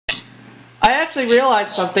I actually realized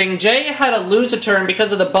something. Jay had to lose a turn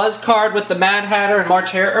because of the buzz card with the Mad Hatter and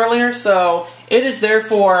March Hare earlier, so it is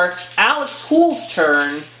therefore Alex Houle's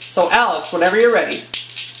turn. So Alex, whenever you're ready.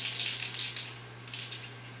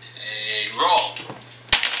 Hey, roll.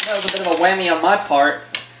 That was a bit of a whammy on my part.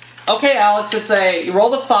 Okay, Alex, you roll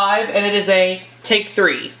the 5, and it is a take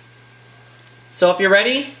 3. So if you're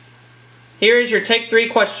ready, here is your take 3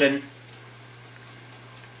 question.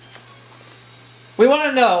 We want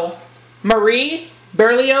to know, Marie,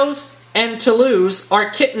 Berlioz, and Toulouse are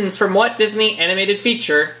kittens from what Disney animated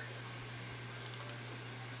feature?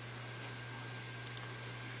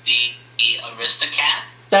 The Aristocat?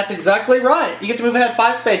 That's exactly right. You get to move ahead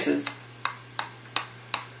 5 spaces.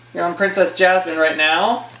 You're on Princess Jasmine right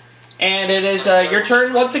now. And it is your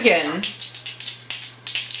turn once again.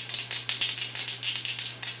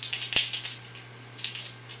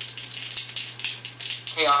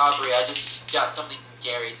 Hey Aubrey, I just got something from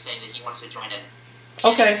Gary saying that he wants to join in.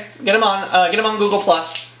 Okay, get him on Google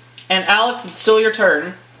Plus. And Alex, it's still your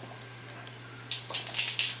turn.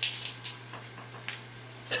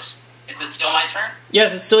 Is it still my turn?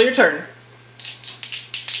 Yes, it's still your turn.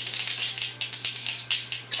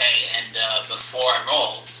 Okay, and before I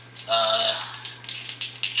roll,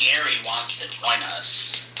 Gary wants to join us.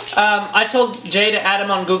 I told Jay to add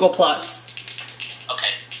him on Google Plus.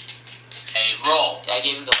 Okay. Hey, roll. Yeah, I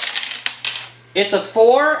gave him the... It's a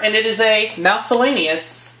 4, and it is a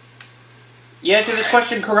miscellaneous. You answer this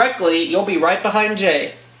question correctly, you'll be right behind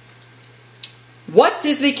Jay. What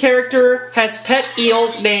Disney character has pet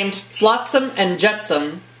eels named Flotsam and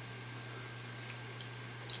Jetsam?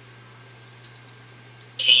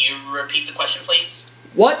 Can you repeat the question, please?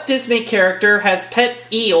 What Disney character has pet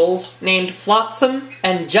eels named Flotsam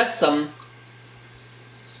and Jetsam?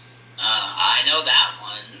 I know that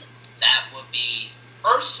one. That would be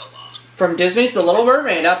Ursula. From Disney's The Little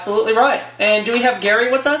Mermaid, absolutely right. And do we have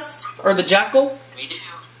Gary with us? Or the Jackal? We do.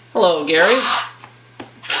 Hello, Gary.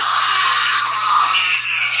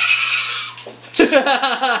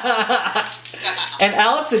 And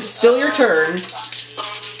Alex, it's still your turn.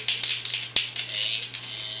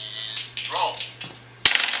 Roll.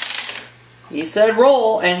 He said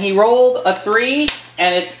roll, and he rolled a 3,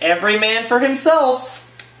 and it's every man for himself.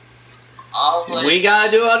 All play. We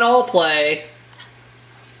gotta do an all play.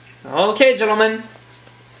 Okay, gentlemen.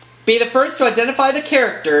 Be the first to identify the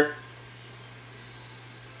character.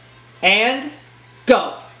 And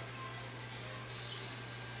go.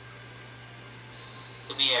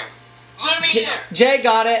 Lumiere. Jay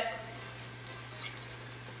got it.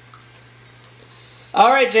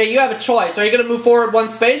 Alright, Jay, you have a choice. Are you going to move forward 1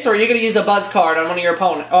 space, or are you going to use a buzz card on one of your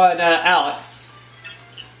opponents? On Alex.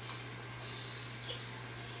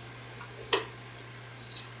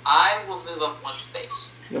 I will move up 1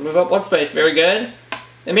 space. You'll move up 1 space. Very good. In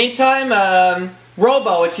the meantime,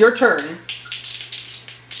 Robo, it's your turn.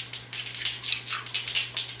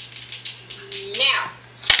 Now.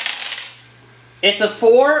 It's a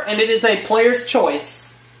 4, and it is a player's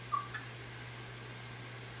choice.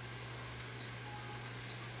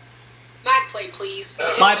 My play, please.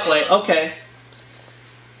 My play, okay.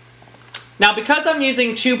 Now, because I'm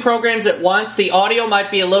using 2 programs at once, the audio might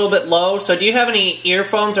be a little bit low, so do you have any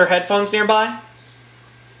earphones or headphones nearby?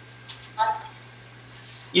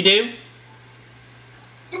 You do?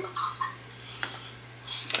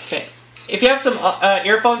 Okay. If you have some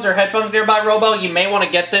earphones or headphones nearby, Robo, you may want to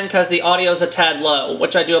get them because the audio is a tad low,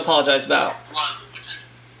 which I do apologize about.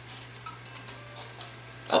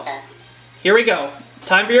 Oh. Here we go.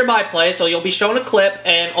 Time for your by play, so you'll be shown a clip,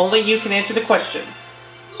 and only you can answer the question.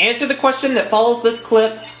 Answer the question that follows this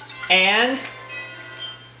clip, and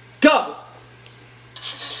go!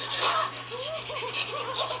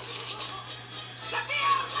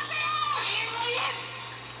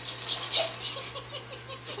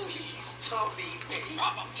 Please don't leave me.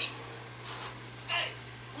 Hey,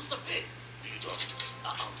 who's the pig? Are you talking?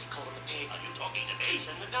 Uh-oh, they call him a pig. Are you talking to me?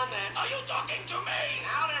 Shouldn't have done that. Are you talking to me?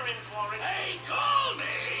 Now they're in for it. Hey, call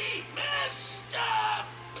me Mr.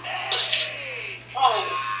 Pig.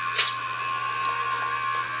 Oh.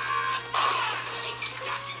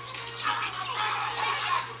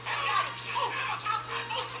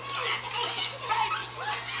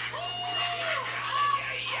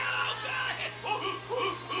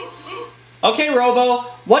 Okay, Robo,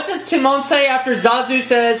 what does Timon say after Zazu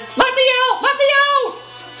says, "Let me out! Let me out!"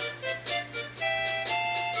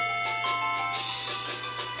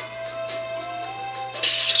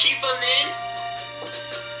 Keep him in.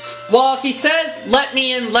 Well, he says, "Let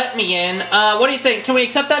me in, let me in." What do you think? Can we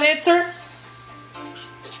accept that answer?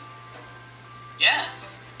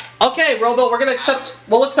 Yes. Okay, Robo,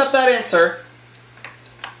 we'll accept that answer.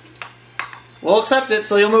 We'll accept it,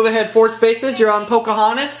 so you'll move ahead 4 spaces. You're on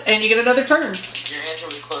Pocahontas, and you get another turn. Your answer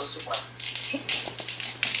was close to 1.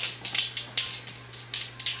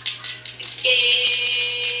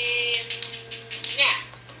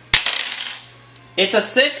 It's a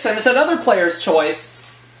 6, and it's another player's choice.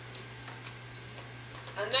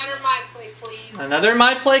 Another my play, please. Another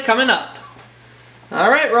my play coming up.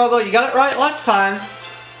 Alright, Robo, you got it right last time.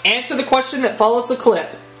 Answer the question that follows the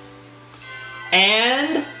clip.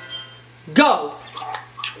 And... go!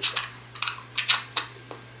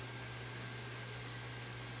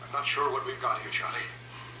 I'm not sure what we've got here, Charlie.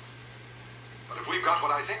 But if we've got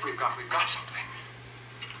what I think we've got something.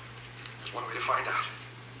 There's one way to find out.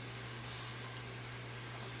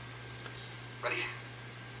 Ready?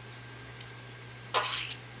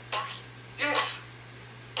 Yes.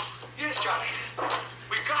 Yes, Charlie.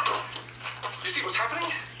 We've got it. You see what's happening?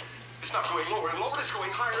 It's not going lower and lower, it's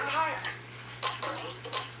going higher and higher.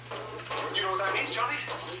 You know what that means, Johnny?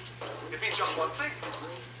 It means just one thing.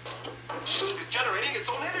 It's generating its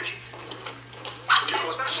own energy. You know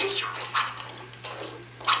what that means, Johnny?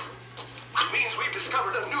 It means we've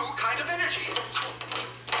discovered a new kind of energy.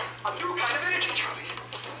 A new kind of energy, Charlie.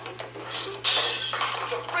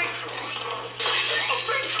 It's a breakthrough. A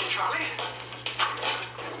breakthrough, Charlie.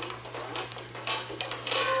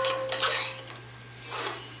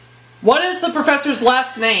 What is the professor's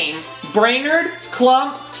last name? Brainerd,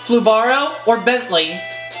 Klump, Flubaro, or Bentley?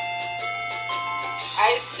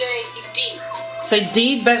 I say D. Say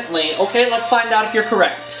D. Bentley. Okay, let's find out if you're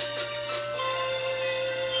correct.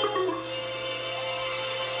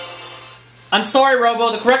 I'm sorry,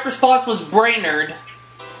 Robo. The correct response was Brainerd.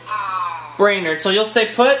 Brainerd. So you'll stay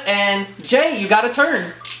put, and Jay, you got a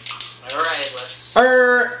turn. Alright, let's...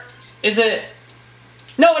 Is it...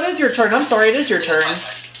 No, it is your turn. I'm sorry, it is your turn.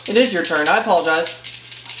 It is your turn. I apologize.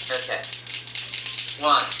 Okay.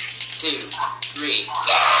 1, 2, 3,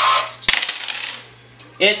 next.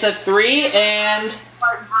 It's a 3, and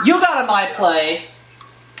you got a my play.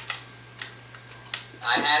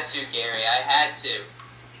 I had to, Gary. I had to.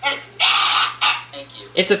 Thank you.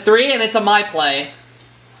 It's a 3, and it's a my play.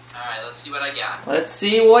 Alright, let's see what I got. Let's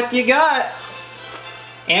see what you got.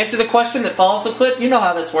 Answer the question that follows the clip. You know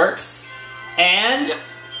how this works. And... Yep.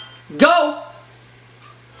 Go!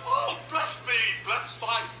 Oh, bless me, bless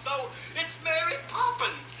my soul. It's Mary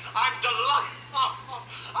Poppins. I'm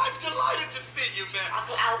delighted to see you, Mary.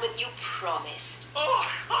 Uncle Albert, you promised. Oh,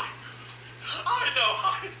 I know,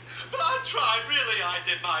 but I tried, really I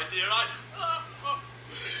did, my dear.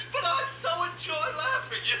 But I so enjoy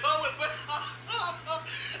laughing, you know,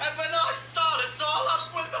 and when I start, it's all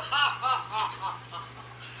up with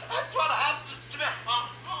that's what happens to me.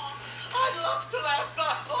 I love to laugh.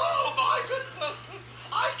 Oh, my goodness.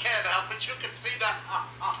 I can't help it, you can see that.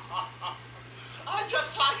 I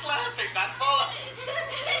just like laughing, that's all.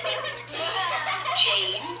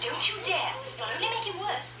 Jane, don't you dare. You'll only make it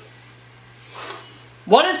worse.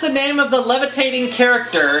 What is the name of the levitating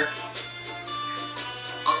character?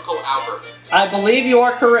 Uncle Albert. I believe you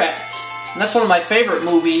are correct. And that's one of my favorite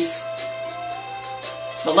movies.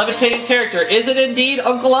 The levitating character. Is it indeed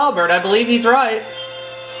Uncle Albert? I believe he's right.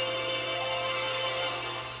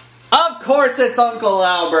 Of course it's Uncle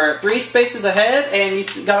Albert. 3 spaces ahead, and you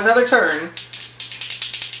got another turn.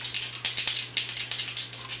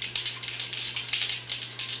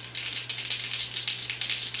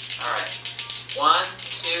 Alright. 1,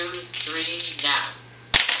 2, 3, now.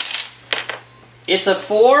 It's a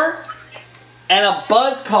 4 and a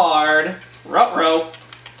buzz card. Ruh-roh.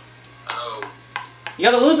 Oh. You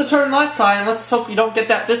gotta lose a turn last time. Let's hope you don't get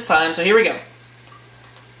that this time. So here we go.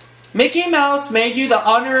 Mickey Mouse made you the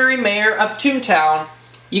honorary mayor of Toontown.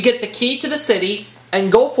 You get the key to the city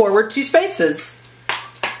and go forward 2 spaces.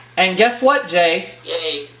 And guess what, Jay?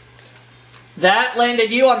 Yay. That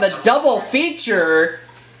landed you on the double feature.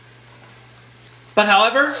 But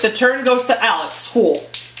however, the turn goes to Alex Houle.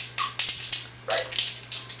 Right.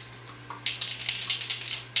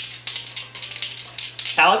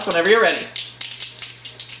 Alex, whenever you're ready.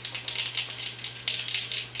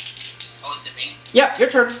 Oh, is it me? Yeah, your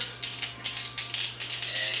turn.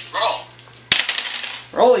 And roll.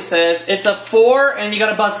 Rolly says, it's a 4 and you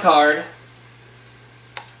got a buzz card.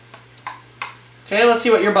 Okay, let's see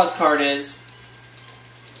what your buzz card is.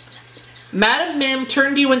 Madam Mim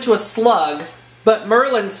turned you into a slug, but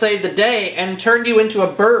Merlin saved the day and turned you into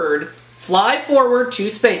a bird. Fly forward 2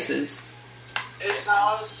 spaces. Hey,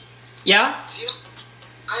 fellas. Yeah?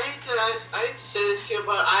 I hate to say this to you,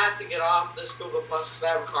 but I have to get off this Google Plus because I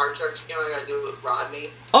have a card trick scheme I gotta do with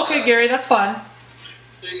Rodney. Okay, Gary, that's fine.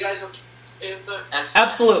 Do you guys have... If the, That's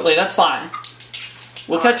Absolutely, that's fine.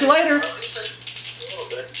 We'll catch you later. A little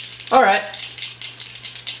bit. Alright.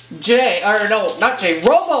 Jay, or no, not Jay,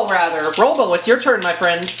 Robo rather. Robo, it's your turn, my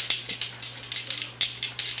friend.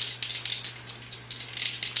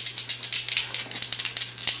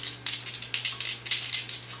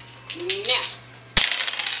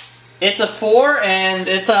 It's a 4, and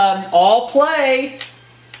it's all play.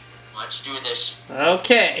 Let's do this.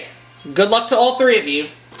 Okay. Good luck to all three of you.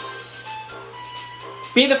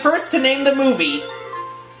 Be the first to name the movie.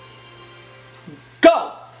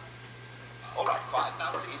 Go! All right, quiet now,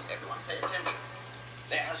 please. Everyone pay attention.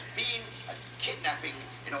 There has been a kidnapping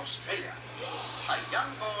in Australia. A young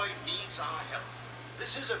boy needs our help.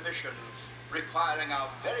 This is a mission requiring our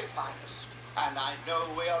very finest. And I know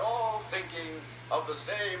we are all thinking of the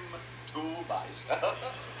same two mice.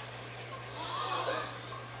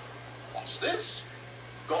 What's this?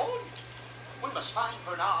 Gone? We must find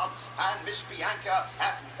Bernard and Miss Bianca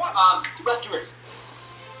at once. Rescuers.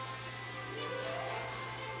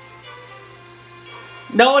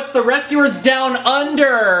 No, it's the Rescuers Down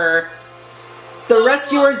Under! The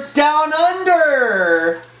Rescuers Down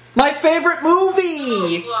Under! My favorite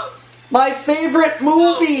movie! Close. My favorite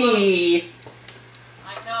movie!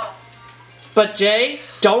 I know. But Jay,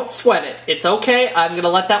 don't sweat it. It's okay, I'm gonna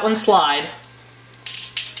let that one slide.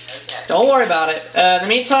 Okay. Don't worry about it. In the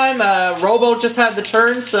meantime, Robo just had the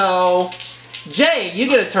turn, so... Jay, you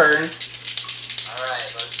get a turn.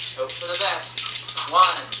 Alright, let's hope for the best. 1,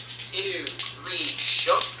 2, 3,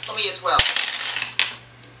 show me a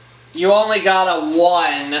 12. You only got a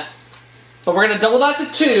 1. But we're gonna double that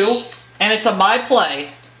to 2, and it's a my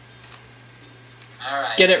play.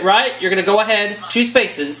 Alright. Get it right, you're gonna go ahead, 2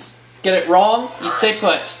 spaces. Get it wrong, you stay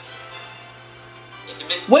put. It's a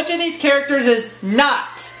miss. Which of these characters is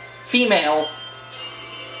not female?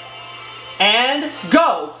 And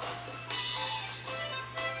go!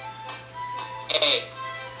 A.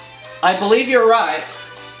 I believe you're right.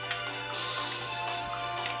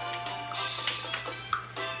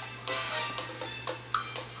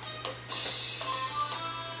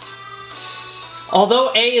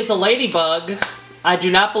 Although A is a ladybug, I do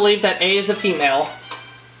not believe that A is a female.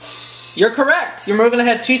 You're correct. You're moving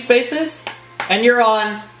ahead 2 spaces, and you're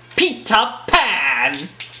on Peter Pan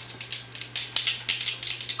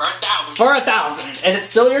For 1,000. for 1,000, and it's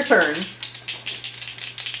still your turn. 1, 2,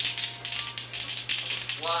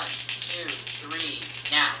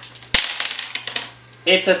 3, now.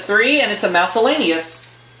 It's a 3, and it's a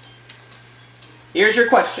miscellaneous. Here's your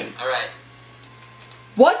question. Alright.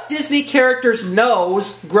 What Disney character's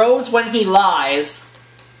nose grows when he lies?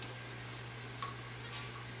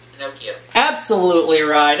 Pinocchio. Absolutely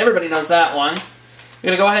right. Everybody knows that one.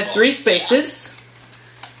 You're going to go ahead 3 spaces,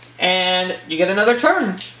 and you get another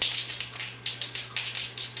turn.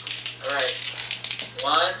 Alright.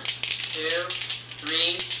 1, 2,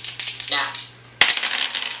 3, now.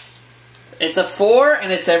 It's a 4,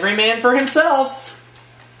 and it's every man for himself.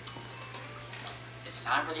 It's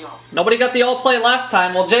time for the all. Nobody got the all play last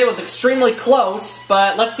time. Well, Jay was extremely close,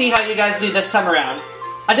 but let's see how you guys do this time around.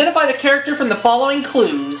 Identify the character from the following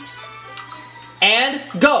clues. And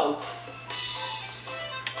go!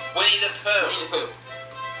 Winnie the Pooh. Winnie the Pooh.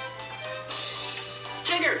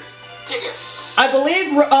 Tigger. Tigger. I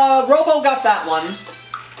believe Robo got that one.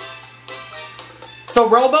 So,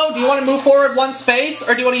 Robo, do you want to move forward 1 space,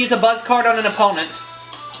 or do you want to use a buzz card on an opponent?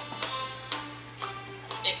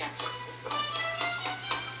 It can say.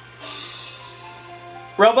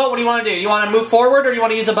 Robo, what do you want to do? You want to move forward, or do you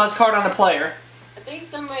want to use a buzz card on a player? I think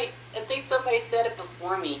somebody said it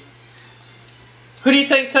before me. Who do you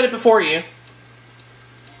think said it before you?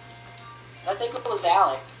 I think it was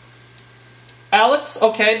Alex. Alex?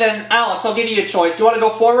 Okay, then Alex, I'll give you a choice. You want to go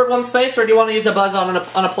forward 1 space, or do you want to use a buzz on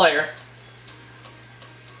a player?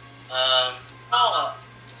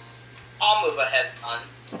 I'll move ahead on.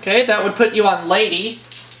 Okay, that would put you on Lady.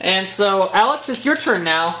 And so, Alex, it's your turn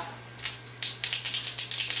now. 1,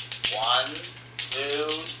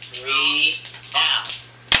 2, 3, now.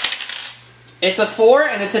 It's a 4,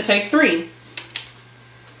 and it's a take 3.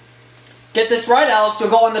 Get this right, Alex,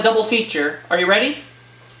 you'll go on the double feature. Are you ready?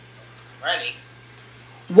 Ready?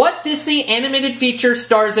 What Disney animated feature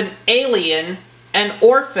stars an alien, an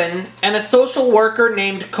orphan, and a social worker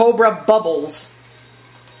named Cobra Bubbles?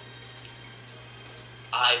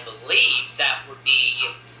 I believe that would be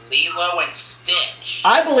Lilo and Stitch.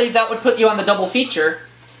 I believe that would put you on the double feature.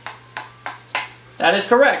 That is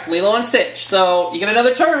correct, Lilo and Stitch. So, you get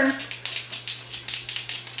another turn.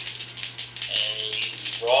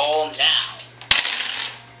 Roll now.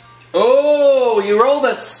 Oh, you rolled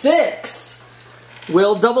a 6.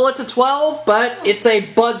 We'll double it to 12, but it's a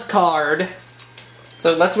buzz card.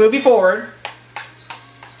 So let's move you forward.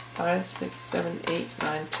 5, 6, 7, 8,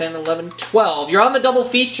 9, 10, 11, 12. You're on the double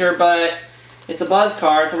feature, but it's a buzz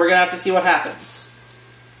card, so we're going to have to see what happens.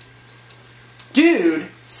 Dude,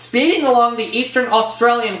 speeding along the Eastern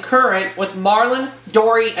Australian current with Marlin,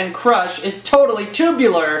 Dory, and Crush is totally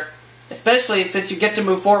tubular, especially since you get to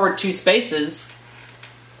move forward 2 spaces.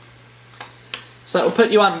 So that will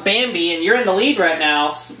put you on Bambi, and you're in the lead right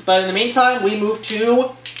now. But in the meantime, we move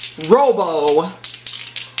to Robo.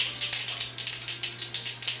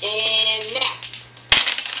 And now.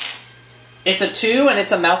 It's a 2, and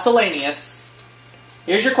it's a miscellaneous.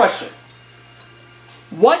 Here's your question.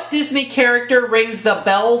 What Disney character rings the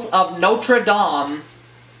bells of Notre Dame?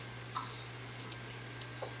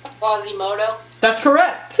 Quasimodo. That's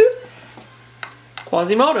correct.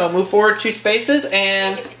 Quasimodo. Move forward 2 spaces,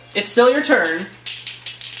 and it's still your turn.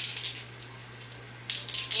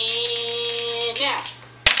 And now.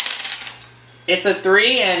 It's a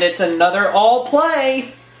 3, and it's another all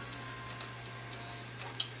play.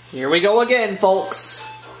 Here we go again, folks.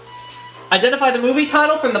 Identify the movie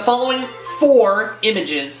title from the following 4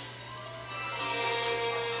 images.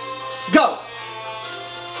 Go!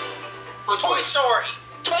 Toy Story.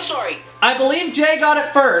 Toy Story. I believe Jay got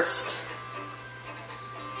it first.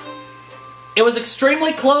 It was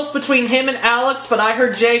extremely close between him and Alex, but I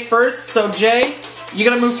heard Jay first, so Jay, you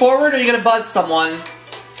gonna move forward or you gonna buzz someone?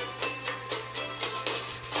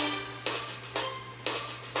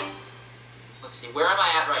 Let's see, where am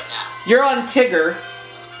I at right now? You're on Tigger.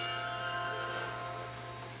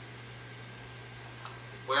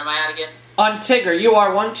 Where am I at again? On Tigger, you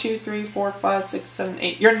are 1, 2, 3, 4, 5, 6, 7,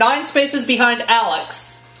 8. You're 9 spaces behind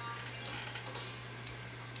Alex.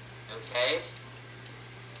 Okay.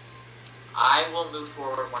 I will move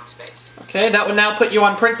forward 1 space. Okay, that would now put you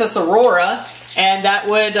on Princess Aurora, and that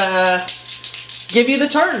would give you the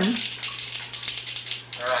turn.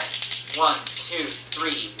 Alright. 1, 2,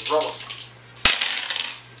 3, roll.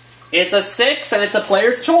 It's a 6, and it's a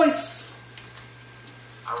player's choice.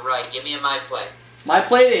 Alright, give me a my play. My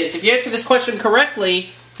play is, if you answer this question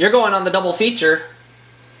correctly, you're going on the double feature.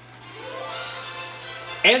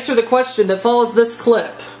 Answer the question that follows this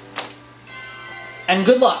clip. And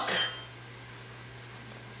good luck.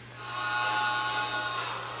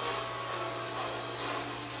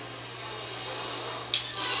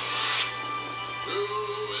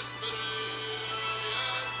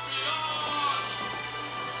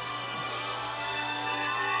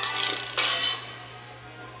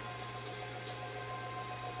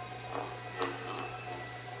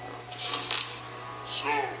 So,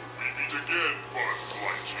 we meet again, Buzz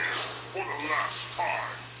Lightyear, for the last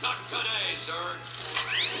time. Not today, sir.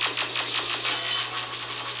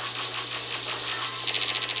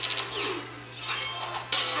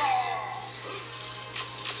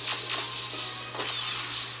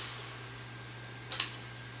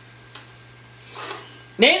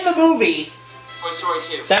 Name the movie. Toy Story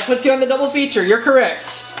 2. That puts you on the double feature. You're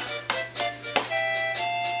correct.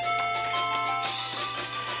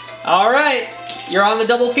 Alright. You're on the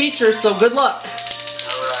double feature, so good luck.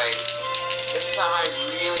 Alright. This time I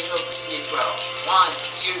really hope to see a 12. 1,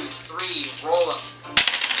 2, 3, roll them.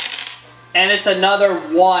 And it's another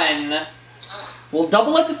 1. We'll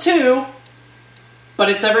double it to 2, but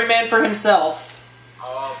it's every man for himself.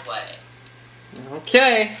 All play.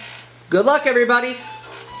 Okay. Good luck, everybody.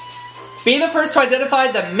 Be the first to identify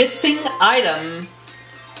the missing item.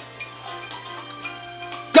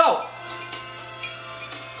 Go!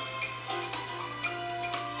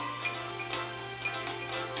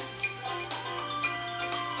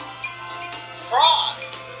 Frog.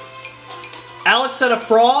 Alex said a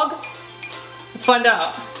frog? Let's find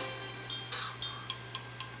out.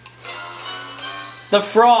 The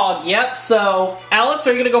frog, yep. So, Alex,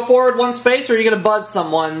 are you going to go forward 1 space or are you going to buzz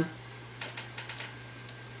someone?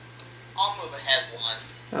 I'll move ahead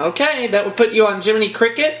 1. Okay, that would put you on Jiminy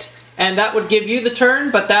Cricket, and that would give you the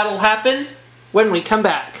turn, but that'll happen when we come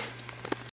back.